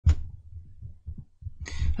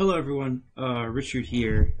Hello everyone, Richard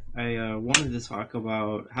here. I wanted to talk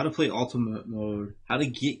about how to play Ultimate Mode, how to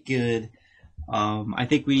get good. I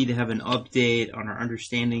think we need to have an update on our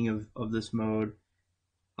understanding of this mode.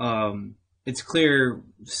 It's clear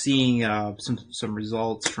seeing some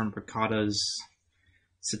results from Bricada's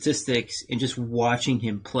statistics and just watching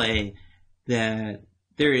him play that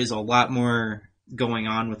there is a lot more going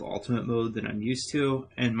on with Ultimate Mode than I'm used to,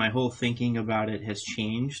 and my whole thinking about it has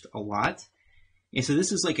changed a lot. And so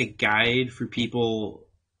this is like a guide for people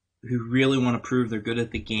who really want to prove they're good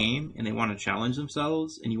at the game and they want to challenge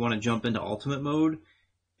themselves and you want to jump into Ultimate Mode.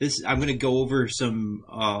 I'm going to go over some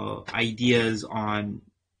ideas on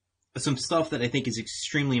some stuff that I think is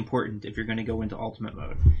extremely important if you're going to go into Ultimate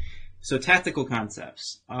Mode. So tactical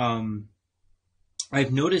concepts.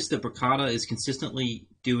 I've noticed that Bricada is consistently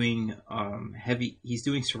doing he's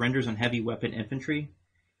doing surrenders on heavy weapon infantry.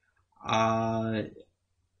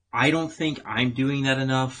 I don't think I'm doing that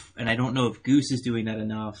enough, and I don't know if Goose is doing that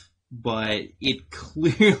enough, but it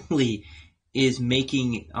clearly is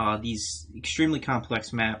making these extremely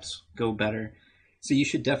complex maps go better. So you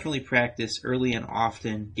should definitely practice early and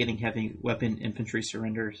often getting heavy weapon infantry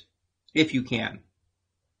surrenders, if you can.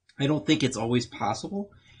 I don't think it's always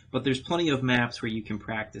possible, but there's plenty of maps where you can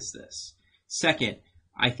practice this. Second,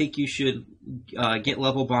 I think you should get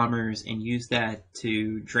level bombers and use that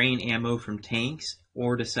to drain ammo from tanks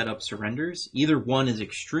or to set up surrenders. Either one is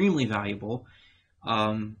extremely valuable.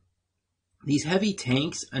 These heavy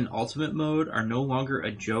tanks in Ultimate Mode are no longer a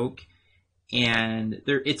joke, and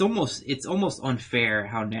it's almost unfair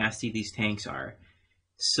how nasty these tanks are.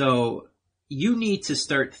 So you need to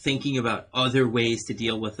start thinking about other ways to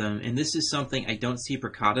deal with them, and this is something I don't see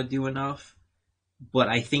Bricada do enough, but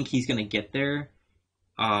I think he's going to get there.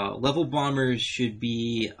 Level bombers should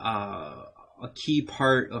be a key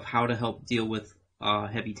part of how to help deal with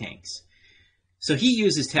heavy tanks. So he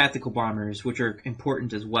uses tactical bombers, which are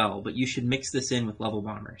important as well, but you should mix this in with level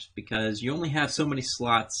bombers because you only have so many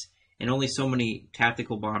slots and only so many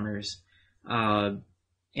tactical bombers. And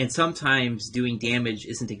sometimes doing damage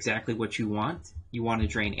isn't exactly what you want. You want to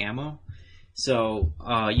drain ammo. So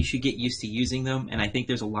you should get used to using them, and I think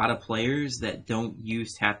there's a lot of players that don't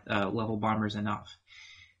use level bombers enough.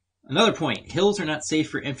 Another point, hills are not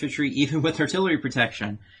safe for infantry even with artillery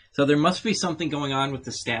protection. So there must be something going on with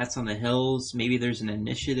the stats on the hills. Maybe there's an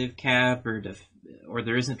initiative cap or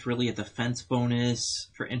there isn't really a defense bonus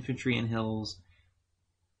for infantry in hills.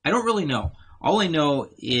 I don't really know. All I know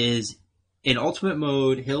is in Ultimate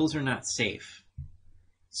Mode, hills are not safe.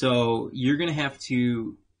 So you're going to have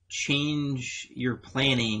to change your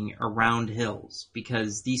planning around hills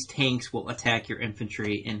because these tanks will attack your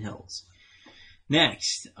infantry in hills.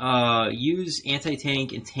 Next, use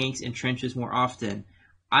anti-tank and tanks in trenches more often.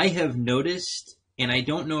 I have noticed, and I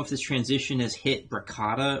don't know if this transition has hit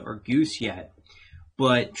Bricada or Goose yet,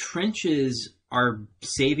 but trenches are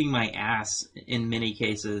saving my ass in many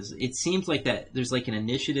cases. It seems like that there's like an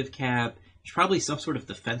initiative cap. There's probably some sort of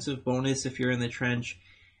defensive bonus if you're in the trench.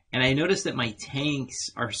 And I noticed that my tanks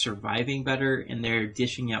are surviving better and they're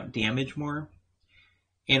dishing out damage more.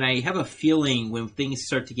 And I have a feeling when things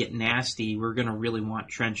start to get nasty, we're going to really want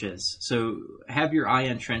trenches. So have your eye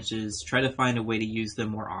on trenches. Try to find a way to use them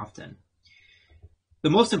more often.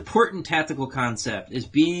 The most important tactical concept is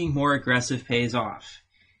being more aggressive pays off.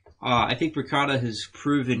 I think Bricada has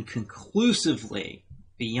proven conclusively,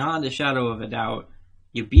 beyond a shadow of a doubt,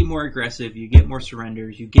 you be more aggressive, you get more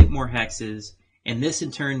surrenders, you get more hexes, and this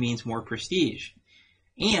in turn means more prestige.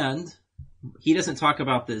 And he doesn't talk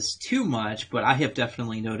about this too much, but I have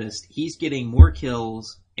definitely noticed he's getting more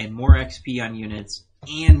kills and more XP on units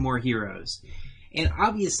and more heroes. And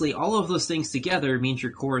obviously, all of those things together means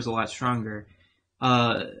your core is a lot stronger.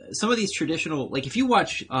 Some of these traditional, like if you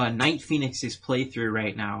watch Night Phoenix's playthrough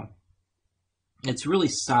right now, it's really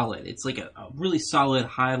solid. It's like a really solid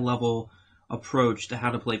high-level approach to how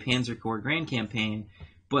to play Panzer Corps Grand Campaign,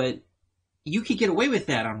 but you could get away with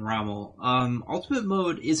that on Rommel. Ultimate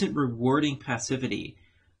Mode isn't rewarding passivity.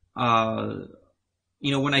 When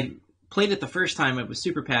I played it the first time, it was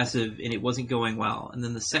super passive and it wasn't going well. And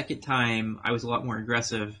then the second time, I was a lot more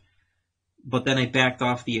aggressive. But then I backed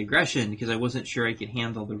off the aggression because I wasn't sure I could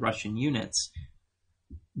handle the Russian units.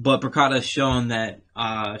 But Bricada has shown that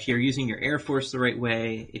if you're using your Air Force the right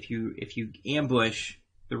way, if you ambush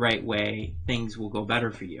the right way, things will go better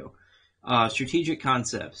for you. Strategic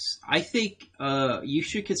concepts. I think you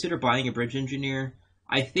should consider buying a bridge engineer.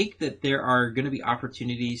 I think that there are going to be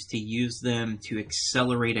opportunities to use them to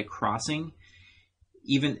accelerate a crossing.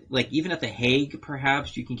 Even at The Hague,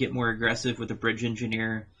 perhaps, you can get more aggressive with a bridge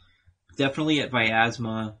engineer. Definitely at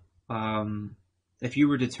Vyazma. If you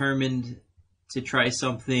were determined to try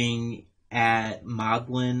something at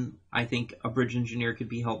Modlin. I think a bridge engineer could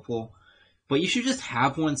be helpful. But you should just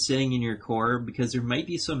have one sitting in your core, because there might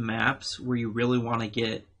be some maps where you really want to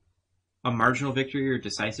get a marginal victory or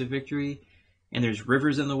decisive victory, and there's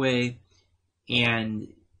rivers in the way,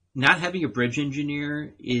 and not having a bridge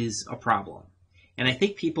engineer is a problem. And I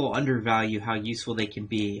think people undervalue how useful they can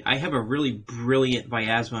be. I have a really brilliant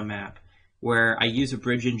Vyazma map where I use a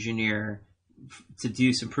bridge engineer to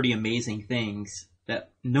do some pretty amazing things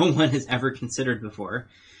that no one has ever considered before.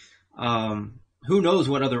 Who knows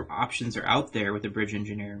what other options are out there with a bridge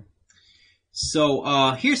engineer.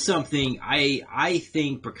 So here's something I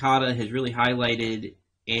think Bricata has really highlighted,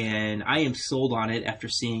 and I am sold on it after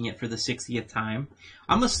seeing it for the 60th time.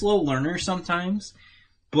 I'm a slow learner sometimes,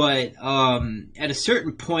 but at a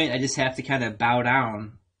certain point I just have to kind of bow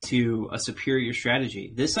down to a superior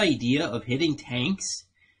strategy. This idea of hitting tanks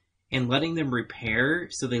and letting them repair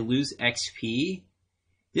so they lose XP,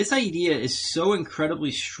 this idea is so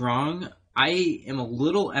incredibly strong. I am a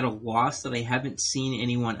little at a loss that I haven't seen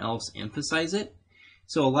anyone else emphasize it.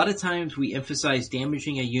 So a lot of times we emphasize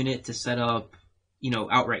damaging a unit to set up,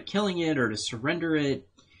 outright killing it or to surrender it,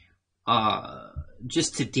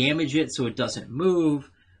 just to damage it so it doesn't move.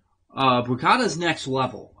 Bricata's next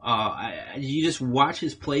level. You just watch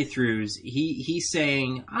his playthroughs. He's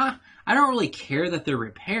saying, I don't really care that they're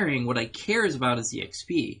repairing. What I care about is the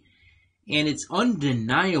XP. And it's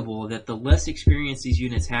undeniable that the less experience these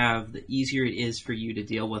units have, the easier it is for you to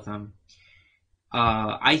deal with them.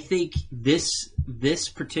 I think this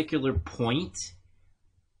particular point,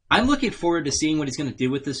 I'm looking forward to seeing what he's going to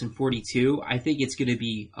do with this in 42. I think it's going to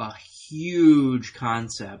be a huge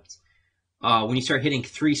concept when you start hitting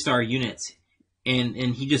 3-star units,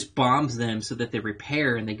 and he just bombs them so that they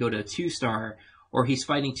repair and they go to a 2-star, or he's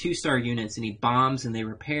fighting 2-star units and he bombs and they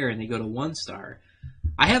repair and they go to 1-star.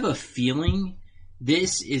 I have a feeling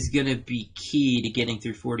this is going to be key to getting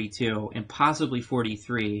through 42 and possibly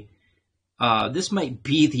 43. This might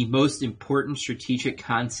be the most important strategic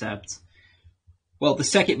concept. Well, the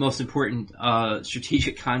second most important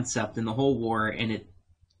strategic concept in the whole war, and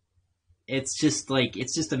it's just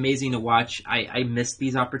amazing to watch. I miss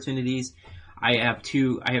these opportunities. I have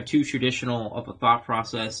too traditional of a thought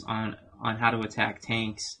process on how to attack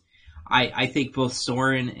tanks. I think both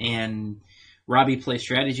Soren and Robbie play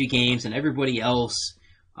strategy games, and everybody else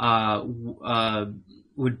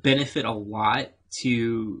would benefit a lot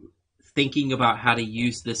to thinking about how to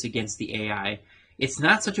use this against the AI. It's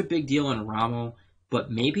not such a big deal in Rommel,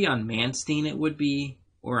 but maybe on Manstein it would be,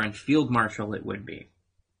 or on Field Marshal it would be.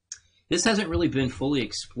 This hasn't really been fully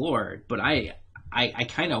explored, but I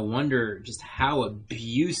kind of wonder just how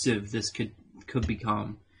abusive this could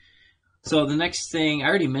become. So the next thing, I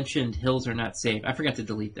already mentioned hills are not safe. I forgot to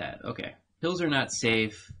delete that. Okay. Hills are not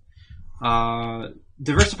safe.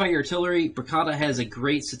 Diversify your artillery. Bricata has a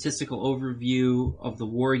great statistical overview of the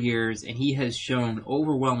war years, and he has shown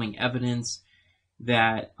overwhelming evidence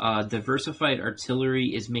that diversified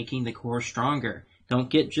artillery is making the core stronger. Don't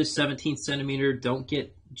get just 17 centimeter. Don't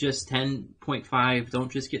get just 10.5.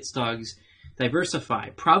 Don't just get Stugs. Diversify.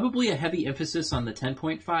 Probably a heavy emphasis on the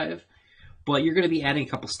 10.5, but you're going to be adding a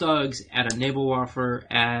couple Stugs, add a Nebelwerfer,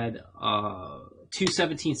 add 2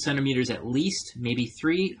 17 centimeters at least, maybe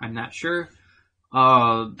 3, I'm not sure.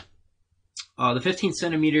 The 15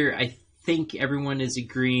 centimeter, I think everyone is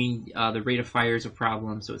agreeing the rate of fire is a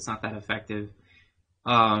problem, so it's not that effective.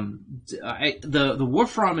 The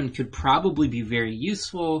Wolframen could probably be very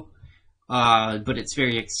useful, but it's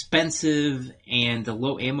very expensive, and the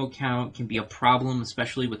low ammo count can be a problem,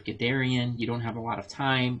 especially with Guderian. You don't have a lot of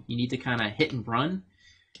time. You need to kind of hit and run,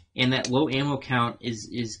 and that low ammo count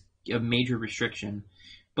is a major restriction.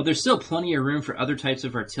 But there's still plenty of room for other types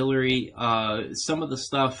of artillery. Some of the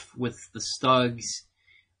stuff with the Stugs.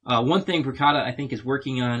 One thing Bricata, I think, is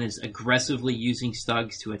working on is aggressively using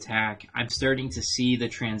Stugs to attack. I'm starting to see the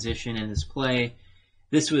transition in his play.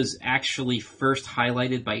 This was actually first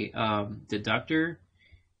highlighted by Deductor.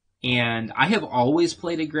 And I have always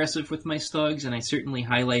played aggressive with my Stugs, and I certainly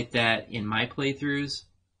highlight that in my playthroughs.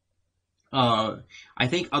 I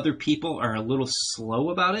think other people are a little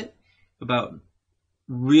slow about it, about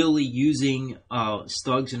really using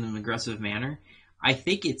Stugs in an aggressive manner. I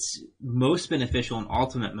think it's most beneficial in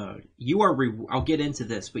ultimate mode. You are I'll get into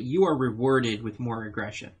this, but you are rewarded with more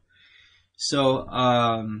aggression. So,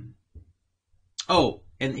 and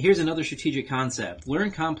here's another strategic concept.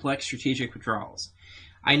 Learn complex strategic withdrawals.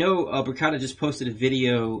 I know Bricata just posted a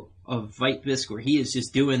video of Vitbisk where he is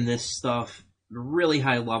just doing this stuff really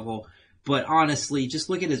high level. But honestly,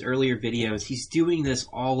 just look at his earlier videos. He's doing this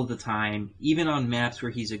all of the time, even on maps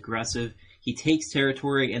where he's aggressive. He takes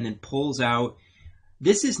territory and then pulls out.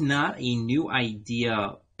 This is not a new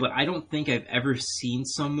idea, but I don't think I've ever seen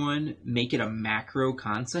someone make it a macro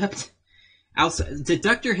concept.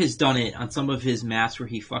 Deductor has done it on some of his maps where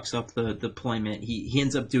he fucks up the deployment. He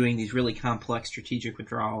ends up doing these really complex strategic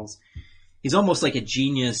withdrawals. He's almost like a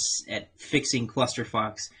genius at fixing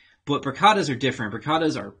clusterfucks. But Brickadas are different.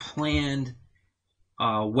 Brickadas are planned,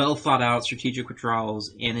 well thought out strategic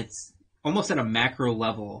withdrawals, and it's almost at a macro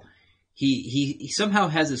level. He somehow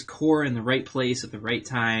has his core in the right place at the right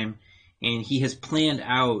time, and he has planned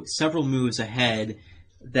out several moves ahead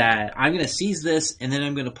that I'm going to seize this, and then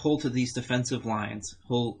I'm going to pull to these defensive lines.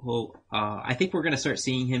 I think we're going to start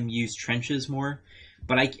seeing him use trenches more,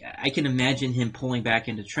 but I can imagine him pulling back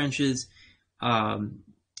into trenches.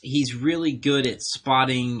 He's really good at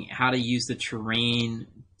spotting how to use the terrain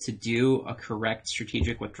to do a correct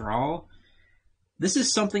strategic withdrawal. This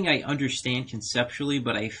is something I understand conceptually,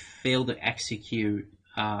 but I fail to execute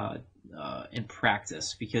in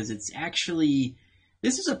practice, because it's actually...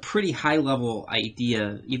 This is a pretty high-level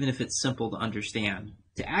idea, even if it's simple to understand.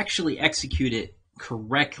 To actually execute it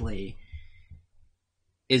correctly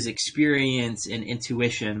is experience and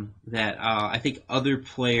intuition that I think other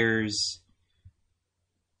players...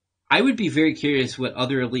 I would be very curious what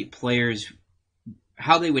other elite players,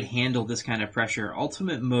 how they would handle this kind of pressure.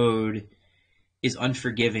 Ultimate mode is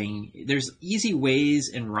unforgiving. There's easy ways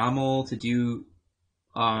in Rommel to do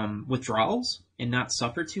withdrawals and not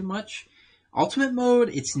suffer too much. Ultimate mode,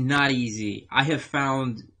 it's not easy. I have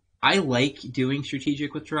found I like doing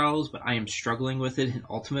strategic withdrawals, but I am struggling with it in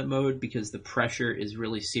ultimate mode because the pressure is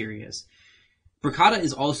really serious. Briccata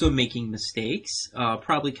is also making mistakes,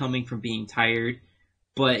 probably coming from being tired,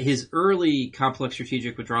 but his early complex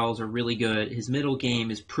strategic withdrawals are really good. His middle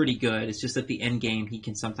game is pretty good. It's just at the end game he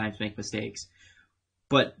can sometimes make mistakes.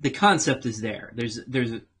 But the concept is there.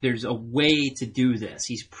 There's a way to do this.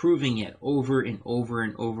 He's proving it over and over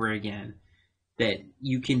and over again, that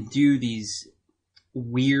you can do these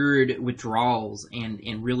weird withdrawals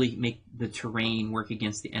and really make the terrain work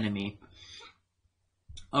against the enemy.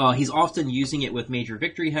 He's often using it with major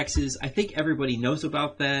victory hexes. I think everybody knows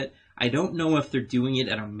about that. I don't know if they're doing it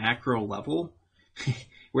at a macro level,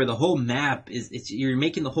 where the whole map you're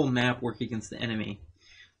making the whole map work against the enemy.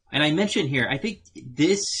 And I mentioned here, I think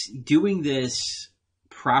doing this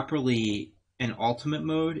properly in ultimate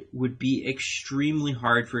mode would be extremely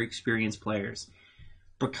hard for experienced players.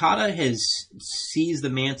 Briccata has seized the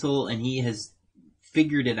mantle and he has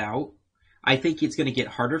figured it out. I think it's going to get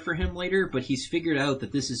harder for him later, but he's figured out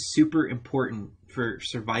that this is super important for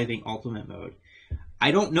surviving ultimate mode.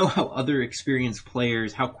 I don't know how other experienced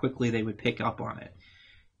players, how quickly they would pick up on it.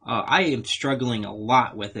 I am struggling a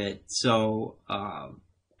lot with it, so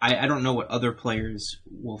I don't know what other players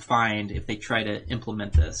will find if they try to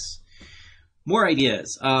implement this. More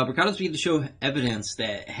ideas. Briccata's beginning to show evidence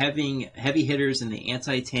that having heavy hitters in the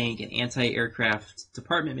anti-tank and anti-aircraft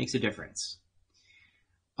department makes a difference.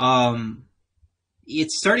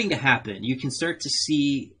 It's starting to happen. You can start to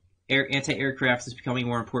see anti-aircraft is becoming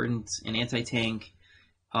more important and anti-tank.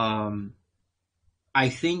 I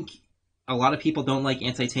think a lot of people don't like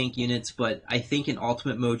anti-tank units, but I think in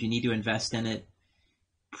ultimate mode you need to invest in it.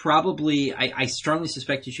 Probably, I strongly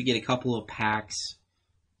suspect you should get a couple of packs,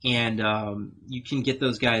 and you can get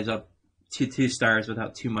those guys up to 2 stars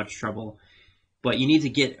without too much trouble. But you need to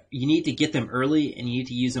get them early, and you need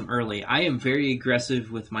to use them early. I am very aggressive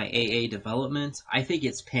with my AA development. I think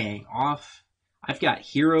it's paying off. I've got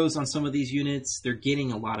heroes on some of these units. They're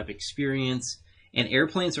getting a lot of experience, and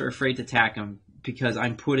airplanes are afraid to attack them because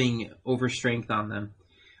I'm putting overstrength on them.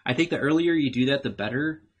 I think the earlier you do that, the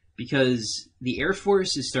better, because the Air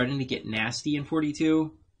Force is starting to get nasty in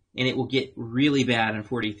 42, and it will get really bad in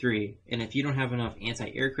 43. And if you don't have enough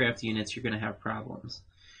anti-aircraft units, you're going to have problems.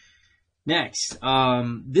 Next,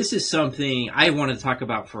 this is something I want to talk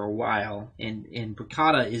about for a while, and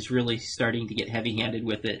Briccata is really starting to get heavy-handed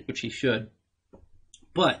with it, which he should.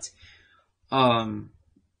 But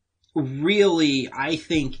really, I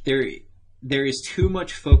think there is too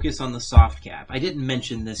much focus on the soft cap. I didn't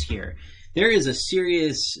mention this here. There is a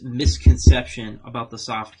serious misconception about the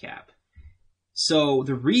soft cap. So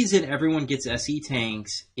the reason everyone gets SE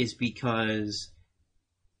tanks is because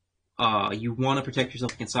you want to protect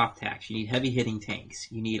yourself against soft attacks. You need heavy hitting tanks.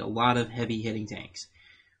 You need a lot of heavy hitting tanks.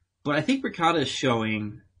 But I think Briccata is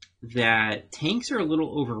showing that tanks are a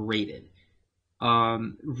little overrated.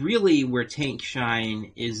 Really, where tanks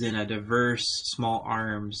shine is in a diverse small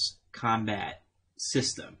arms combat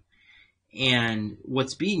system. And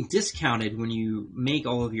what's being discounted when you make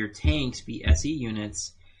all of your tanks be SE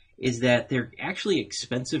units is that they're actually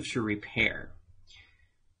expensive to repair.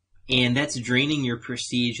 and that's draining your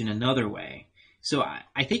prestige in another way. So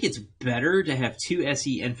I think it's better to have 2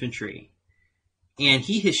 SE infantry. And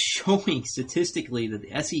he is showing statistically that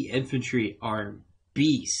the SE infantry are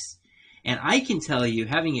beasts. And I can tell you,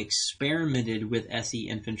 having experimented with SE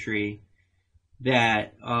infantry,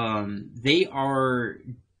 that they are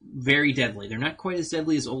very deadly. They're not quite as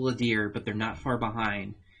deadly as Oladir, but they're not far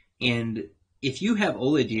behind. And if you have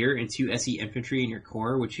Oladir and 2 SE infantry in your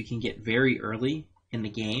core, which you can get very early in the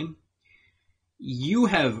game, you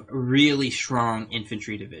have really strong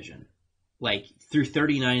infantry division. Like through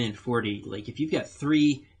 39 and 40, like if you've got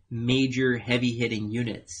 3 major heavy hitting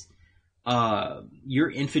units, your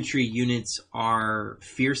infantry units are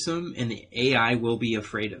fearsome and the AI will be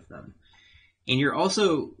afraid of them. And you're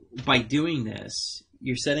also, by doing this,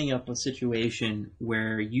 you're setting up a situation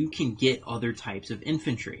where you can get other types of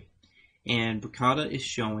infantry. And Bracada is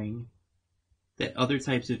showing that other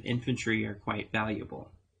types of infantry are quite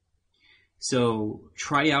valuable. So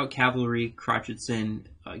try out cavalry, Crotchetson,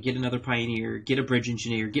 get another pioneer, get a bridge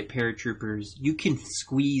engineer, get paratroopers. You can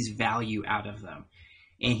squeeze value out of them.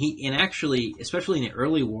 And actually, especially in the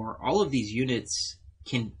early war, all of these units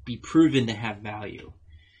can be proven to have value.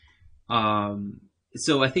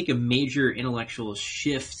 So I think a major intellectual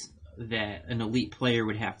shift that an elite player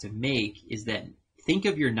would have to make is that think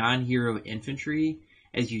of your non-hero infantry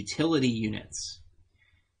as utility units.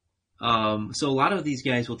 So a lot of these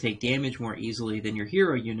guys will take damage more easily than your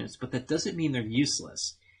hero units, but that doesn't mean they're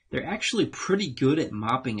useless. They're actually pretty good at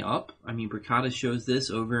mopping up. I mean, Bracada shows this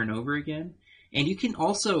over and over again. And you can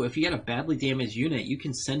also, if you got a badly damaged unit, you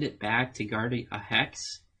can send it back to guard a hex.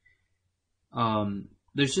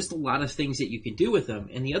 There's just a lot of things that you can do with them.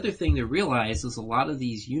 And the other thing to realize is a lot of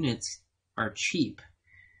these units are cheap.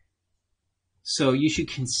 So you should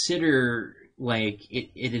consider like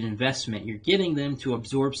it an investment. You're getting them to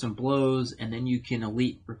absorb some blows, and then you can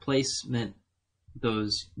elite replacement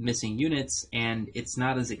those missing units, and it's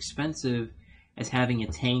not as expensive as having a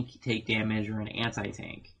tank take damage or an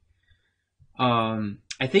anti-tank.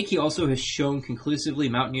 I think he also has shown conclusively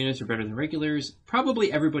mountain units are better than regulars.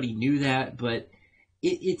 Probably everybody knew that, but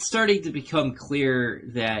it's starting to become clear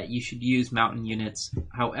that you should use mountain units.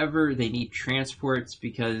 However, they need transports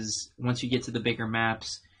because once you get to the bigger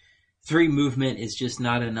maps, 3 movement is just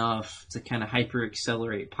not enough to kind of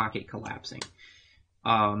hyper-accelerate pocket collapsing.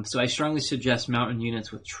 So I strongly suggest mountain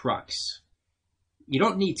units with trucks. You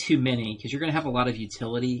don't need too many because you're going to have a lot of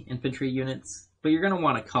utility infantry units, but you're going to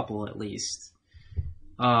want a couple at least.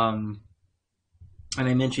 And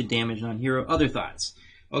I mentioned damage non-hero. Other thoughts.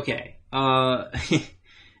 Okay.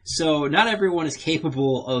 So not everyone is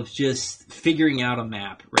capable of just figuring out a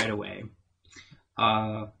map right away.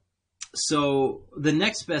 So the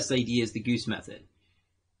next best idea is the goose method.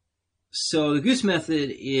 So the goose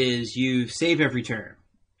method is you save every turn,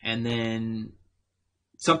 and then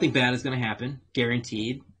something bad is going to happen,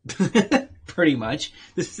 guaranteed, pretty much.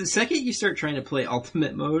 The second you start trying to play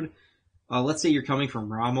ultimate mode, let's say you're coming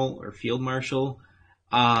from Rommel or Field Marshal,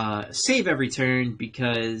 save every turn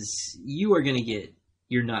because you are going to get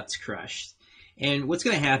your nuts crushed. And what's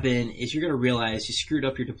going to happen is you're going to realize you screwed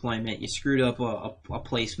up your deployment, you screwed up a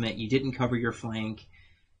placement, you didn't cover your flank.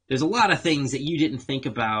 There's a lot of things that you didn't think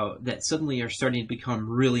about that suddenly are starting to become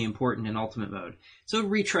really important in ultimate mode. So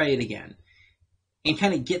retry it again and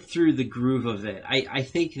kind of get through the groove of it. I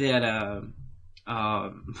think that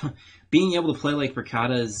being able to play like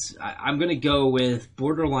Bracada is, I'm going to go with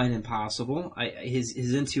borderline impossible.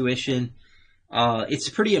 His intuition, it's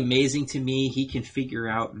pretty amazing to me. He can figure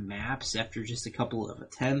out maps after just a couple of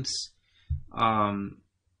attempts.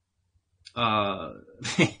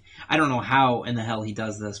 I don't know how in the hell he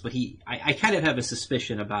does this, but I kind of have a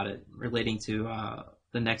suspicion about it relating to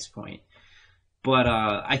the next point. But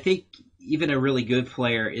I think even a really good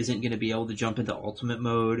player isn't going to be able to jump into ultimate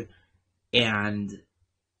mode and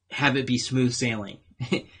have it be smooth sailing.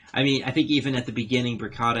 I mean, I think even at the beginning,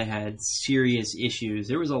 Bracada had serious issues.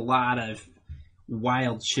 There was a lot of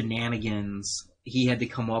wild shenanigans he had to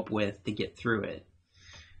come up with to get through it.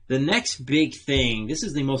 The next big thing, this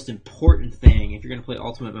is the most important thing if you're going to play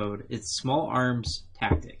ultimate mode, it's small arms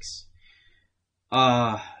tactics.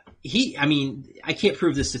 I mean, I can't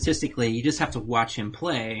prove this statistically, you just have to watch him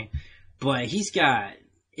play, but he's got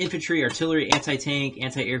infantry, artillery, anti-tank,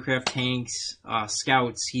 anti-aircraft tanks,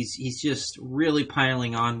 scouts. He's just really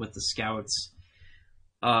piling on with the scouts.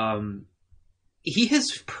 He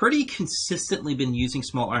has pretty consistently been using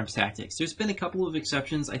small arms tactics. There's been a couple of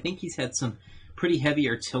exceptions. I think he's had some pretty heavy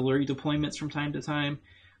artillery deployments from time to time,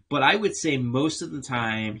 but I would say most of the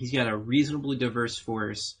time he's got a reasonably diverse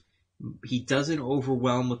force. He doesn't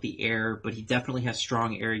overwhelm with the air, but he definitely has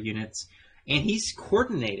strong air units. and he's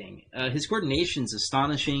coordinating. His coordination's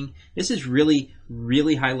astonishing. This is really,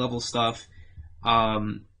 really high level stuff.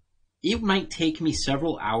 It might take me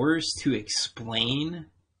several hours to explain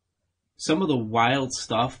some of the wild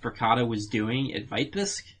stuff Bricata was doing at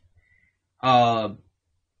Vitebsk.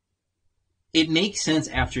 It makes sense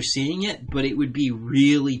after seeing it, but it would be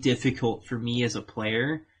really difficult for me as a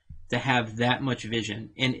player to have that much vision.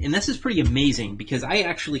 And this is pretty amazing because I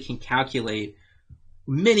actually can calculate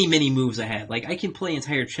many, many moves ahead. Like, I can play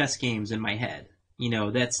entire chess games in my head.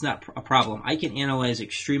 That's not a problem. I can analyze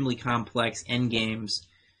extremely complex endgames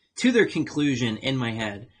to their conclusion in my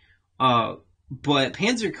head. But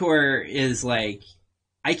Panzer Corps is like,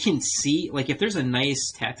 I can see, like, if there's a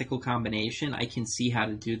nice tactical combination, I can see how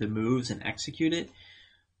to do the moves and execute it.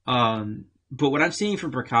 But what I'm seeing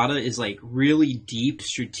from Bricata is, like, really deep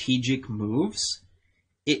strategic moves.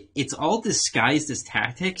 It's all disguised as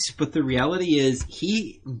tactics, but the reality is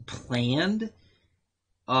he planned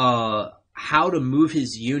how to move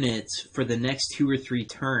his units for the next 2 or 3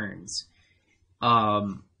 turns.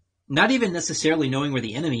 Not even necessarily knowing where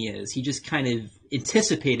the enemy is. He just kind of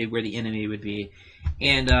anticipated where the enemy would be.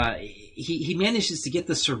 And he manages to get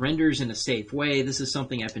the surrenders in a safe way. This is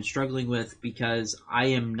something I've been struggling with because I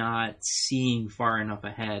am not seeing far enough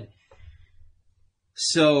ahead.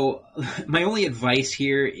 So my only advice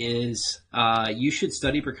here is you should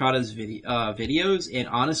study Bricata's videos, and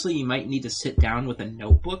honestly, you might need to sit down with a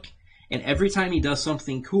notebook, and every time he does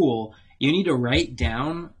something cool, you need to write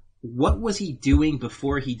down what was he doing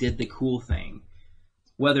before he did the cool thing.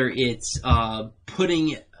 Whether it's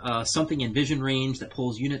putting something in vision range that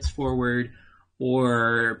pulls units forward,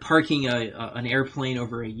 or parking an airplane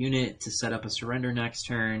over a unit to set up a surrender next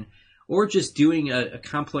turn, or just doing a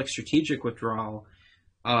complex strategic withdrawal.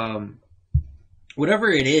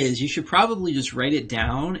 Whatever it is, you should probably just write it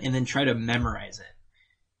down and then try to memorize it.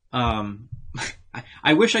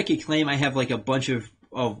 I wish I could claim I have like a bunch of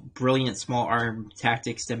brilliant small arm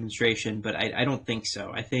tactics demonstration, but I don't think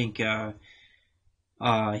so. I think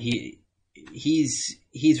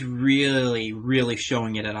he's really, really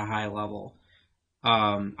showing it at a high level.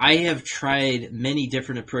 I have tried many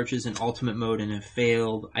different approaches in ultimate mode and have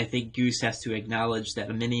failed. I think Goose has to acknowledge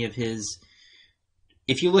that many of his,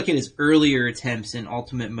 if you look at his earlier attempts in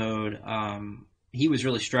ultimate mode, he was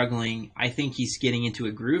really struggling. I think he's getting into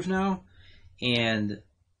a groove now, and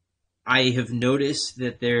I have noticed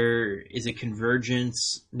that there is a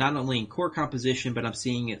convergence, not only in core composition, but I'm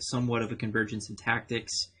seeing it somewhat of a convergence in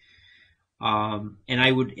tactics. And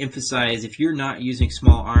I would emphasize, if you're not using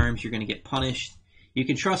small arms, you're going to get punished. You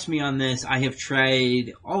can trust me on this. I have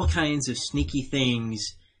tried all kinds of sneaky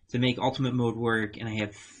things to make ultimate mode work, and I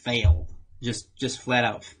have failed. Just flat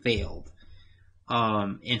out failed.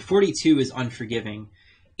 And 42 is unforgiving.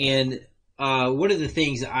 And one of the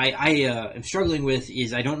things I am struggling with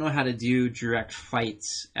is I don't know how to do direct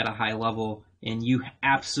fights at a high level, and you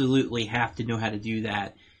absolutely have to know how to do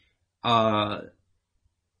that. I'm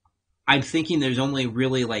thinking there's only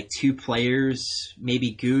really like 2 players,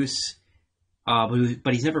 maybe Goose,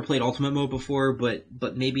 but he's never played Ultimate Mode before, but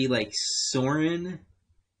maybe like Soren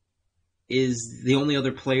is the only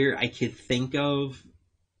other player I could think of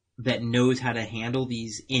that knows how to handle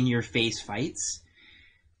these in-your-face fights.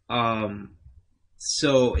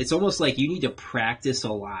 So it's almost like you need to practice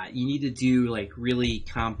a lot. You need to do like really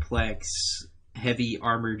complex, heavy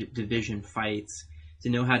armored division fights to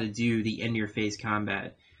know how to do the in-your-face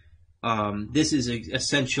combat. This is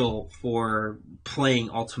essential for playing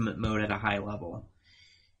Ultimate Mode at a high level.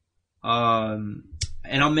 And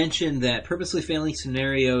I'll mention that purposely failing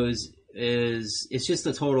scenarios it's just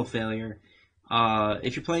a total failure.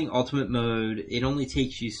 If you're playing Ultimate Mode, it only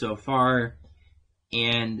takes you so far,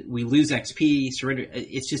 and we lose XP, surrender.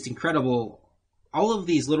 It's just incredible. All of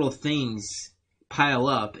these little things pile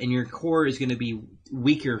up, and your core is going to be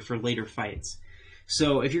weaker for later fights.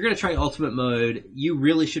 So if you're going to try Ultimate Mode, you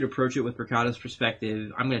really should approach it with Bricata's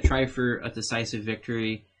perspective. I'm going to try for a decisive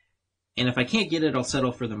victory, and if I can't get it, I'll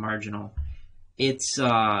settle for the marginal.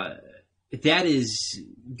 That is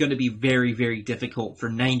going to be very, very difficult for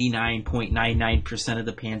 99.99% of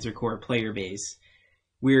the Panzer Corps player base.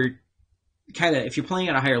 We're kind of, if you're playing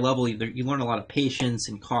at a higher level, you learn a lot of patience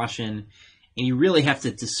and caution, and you really have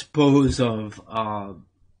to dispose of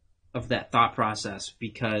that thought process,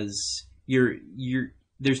 because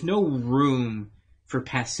there's no room for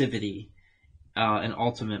passivity in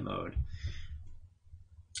Ultimate Mode.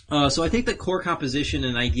 So I think that core composition,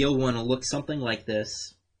 an ideal one, will look something like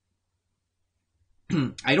this.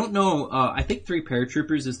 I don't know. I think 3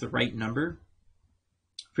 paratroopers is the right number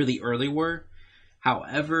for the early war.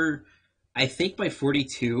 However, I think by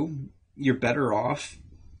 42, you're better off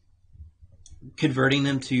converting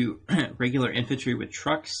them to regular infantry with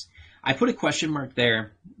trucks. I put a question mark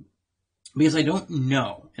there because I don't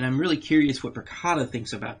know, and I'm really curious what Bricata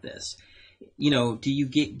thinks about this. You know, do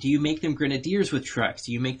you make them grenadiers with trucks?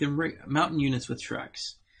 Do you make them mountain units with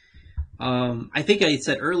trucks? I think I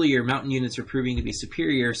said earlier mountain units are proving to be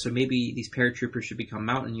superior, so maybe these paratroopers should become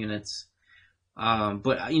mountain units.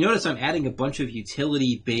 But you notice I'm adding a bunch of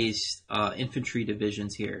utility-based infantry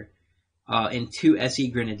divisions here, and 2 SE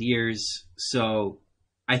grenadiers, so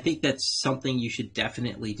I think that's something you should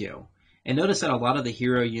definitely do. And notice that a lot of the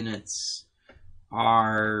hero units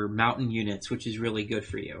are mountain units, which is really good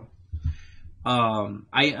for you.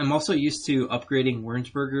 I am also used to upgrading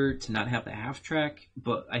Wernsberger to not have the half track,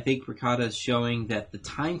 but I think Bricata is showing that the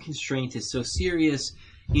time constraint is so serious,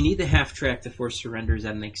 you need the half track to force surrenders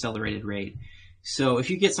at an accelerated rate. So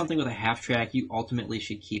if you get something with a half track, you ultimately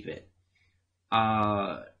should keep it.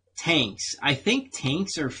 Tanks. I think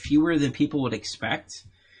tanks are fewer than people would expect.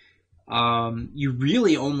 You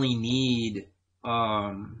really only need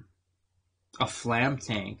a flam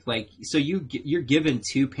tank. So you're given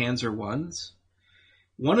 2 Panzer 1s.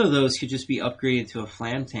 One of those could just be upgraded to a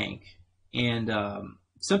flam tank. And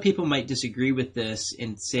some people might disagree with this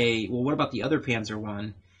and say, well, what about the other Panzer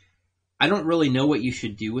 1? I don't really know what you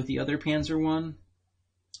should do with the other Panzer 1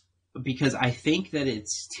 because I think that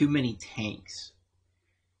it's too many tanks.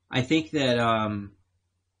 I think that,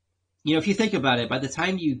 if you think about it, by the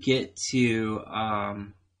time you get to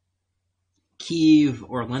Kiev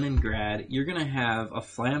or Leningrad, you're going to have a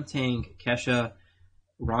flam tank, Kesha,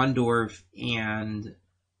 Rondorf, and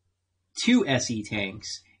 2 SE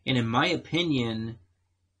tanks. And in my opinion,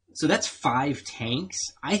 so that's 5 tanks.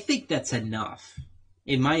 I think that's enough.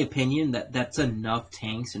 In my opinion, that's enough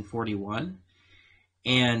tanks in 41.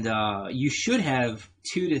 And you should have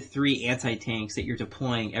 2 to 3 anti-tanks that you're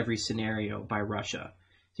deploying every scenario by Russia.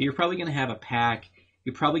 So you're probably going to have a pack.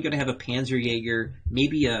 You're probably going to have a Panzerjäger,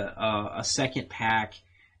 maybe a second pack.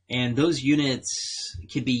 And those units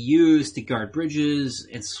can be used to guard bridges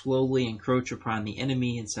and slowly encroach upon the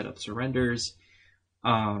enemy and set up surrenders.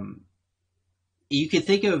 You can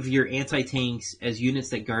think of your anti-tanks as units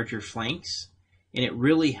that guard your flanks, and it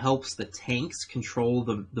really helps the tanks control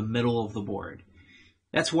the middle of the board.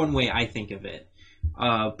 That's one way I think of it.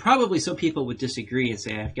 Probably some people would disagree and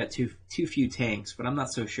say I've got too few tanks, but I'm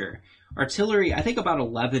not so sure. Artillery, I think about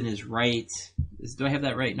 11 is right. Do I have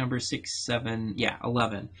that right? Number 6, 7, yeah,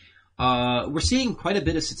 11. We're seeing quite a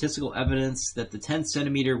bit of statistical evidence that the 10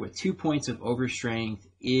 centimeter with 2 points of overstrength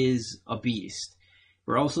is a beast.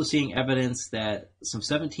 We're also seeing evidence that some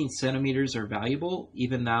 17 centimeters are valuable,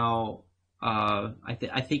 even now I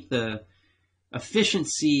think the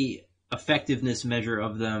effectiveness measure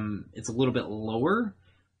of them, it's a little bit lower,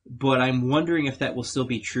 but I'm wondering if that will still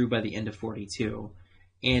be true by the end of 42.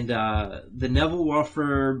 And the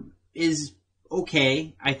Nebelwerfer is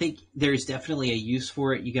okay. I think there's definitely a use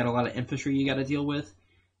for it. You got a lot of infantry you got to deal with.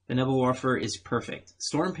 The Nebelwerfer is perfect.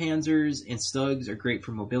 Storm Panzers and Stugs are great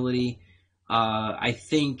for mobility. I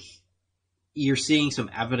think you're seeing some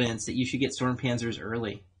evidence that you should get Storm Panzers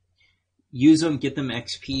early. Use them, get them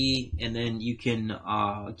XP, and then you can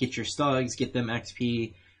get your Stugs, get them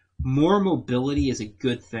XP. More mobility is a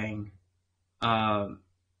good thing.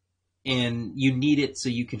 And you need it so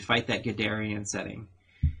you can fight that Guderian setting.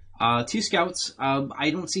 2 scouts,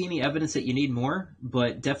 I don't see any evidence that you need more,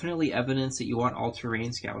 but definitely evidence that you want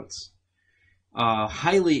all-terrain scouts.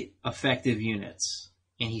 Highly effective units,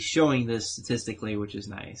 and he's showing this statistically, which is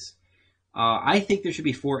nice. I think there should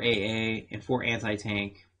be 4 AA and 4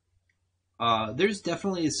 anti-tank. There's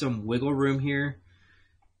definitely some wiggle room here.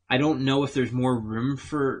 I don't know if there's more room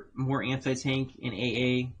for more anti-tank in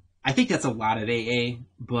AA. I think that's a lot of AA,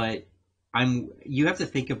 but you have to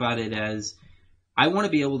think about it as you want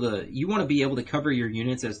to be able to cover your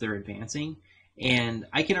units as they're advancing. And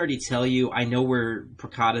I can already tell you, I know where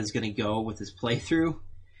Bricata is going to go with his playthrough.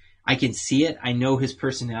 I can see it. I know his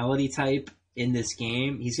personality type in this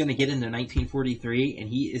game. He's going to get into 1943, and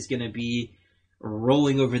he is going to be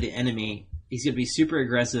rolling over the enemy. He's going to be super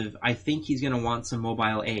aggressive. I think he's going to want some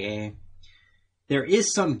mobile AA. There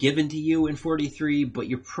is some given to you in 43, but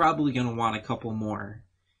you're probably going to want a couple more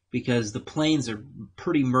because the planes are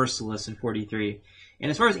pretty merciless in 43.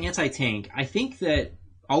 And as far as anti-tank, I think that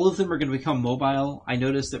all of them are going to become mobile. I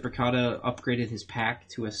noticed that Bricata upgraded his pack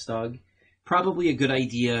to a Stug. Probably a good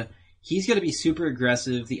idea. He's going to be super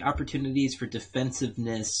aggressive. The opportunities for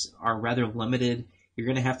defensiveness are rather limited. You're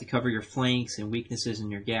going to have to cover your flanks and weaknesses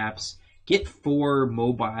and your gaps. Get 4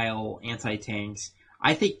 mobile anti-tanks.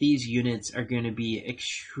 I think these units are going to be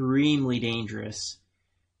extremely dangerous.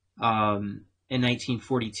 And in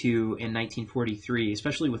 1942 and 1943,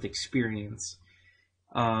 especially with experience.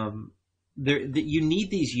 You need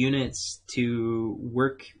these units to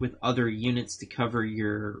work with other units to cover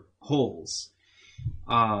your holes.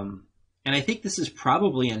 And I think this is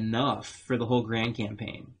probably enough for the whole Grand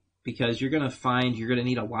Campaign, because you're going to find you're going to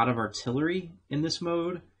need a lot of artillery in this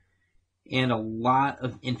mode and a lot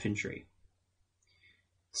of infantry.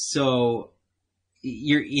 So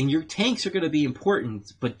your tanks are going to be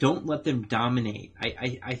important, but don't let them dominate.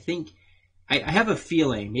 I think I have a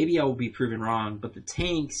feeling, maybe I will be proven wrong, but the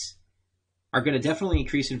tanks are going to definitely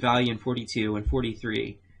increase in value in 42 and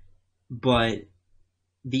 43, but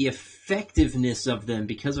the effectiveness of them,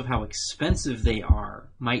 because of how expensive they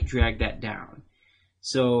are, might drag that down.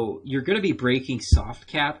 So you're going to be breaking soft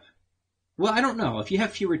cap. Well, I don't know. If you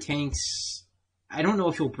have fewer tanks, I don't know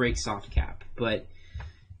if you'll break soft cap, but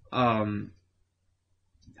I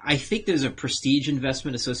think there's a prestige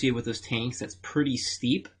investment associated with those tanks that's pretty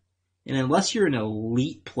steep. And unless you're an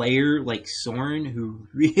elite player like Soren, who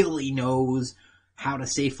really knows how to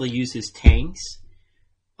safely use his tanks,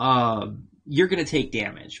 you're going to take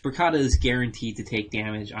damage. Bricata is guaranteed to take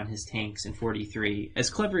damage on his tanks in 43. As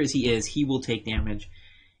clever as he is, he will take damage.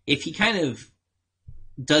 If he kind of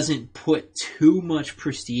doesn't put too much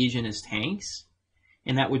prestige in his tanks,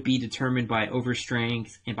 and that would be determined by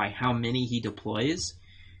overstrength and by how many he deploys,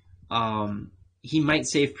 he might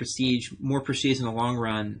save more prestige in the long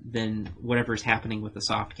run than whatever's happening with the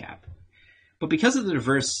soft cap. But because of the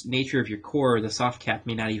diverse nature of your corps, the soft cap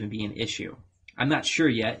may not even be an issue. I'm not sure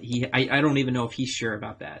yet. I don't even know if he's sure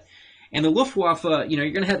about that. And the Luftwaffe,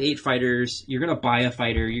 you're going to have 8 fighters. You're going to buy a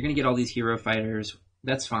fighter. You're going to get all these hero fighters.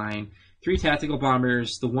 That's fine. 3 tactical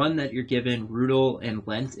bombers. The one that you're given, Rudel and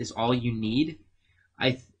Lent, is all you need.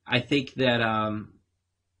 I think that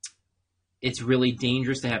it's really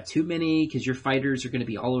dangerous to have too many, because your fighters are going to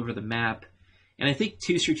be all over the map. And I think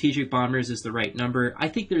 2 strategic bombers is the right number. I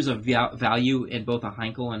think there's a value in both a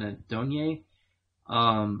Heinkel and a Donier.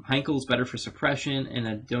 Heinkel's better for suppression, and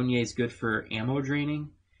a Donier is good for ammo draining.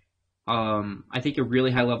 I think a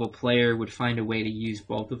really high-level player would find a way to use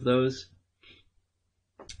both of those.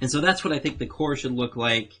 And so that's what I think the core should look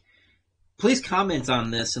like. Please comment on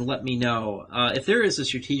this and let me know. If there is a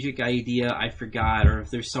strategic idea I forgot, or if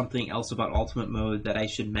there's something else about Ultimate Mode that I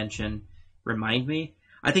should mention, remind me.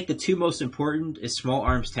 I think the 2 most important is small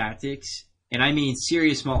arms tactics. And I mean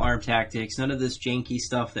serious small arm tactics, none of this janky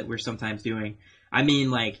stuff that we're sometimes doing. I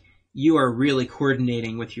mean, like, you are really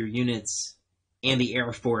coordinating with your units and the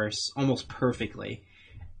Air Force almost perfectly.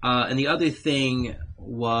 And the other thing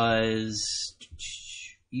was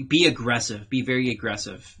be aggressive. Be very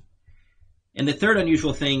aggressive. And the third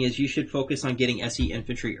unusual thing is you should focus on getting SE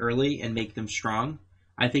infantry early and make them strong.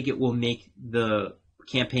 I think it will make the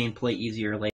campaign play easier later.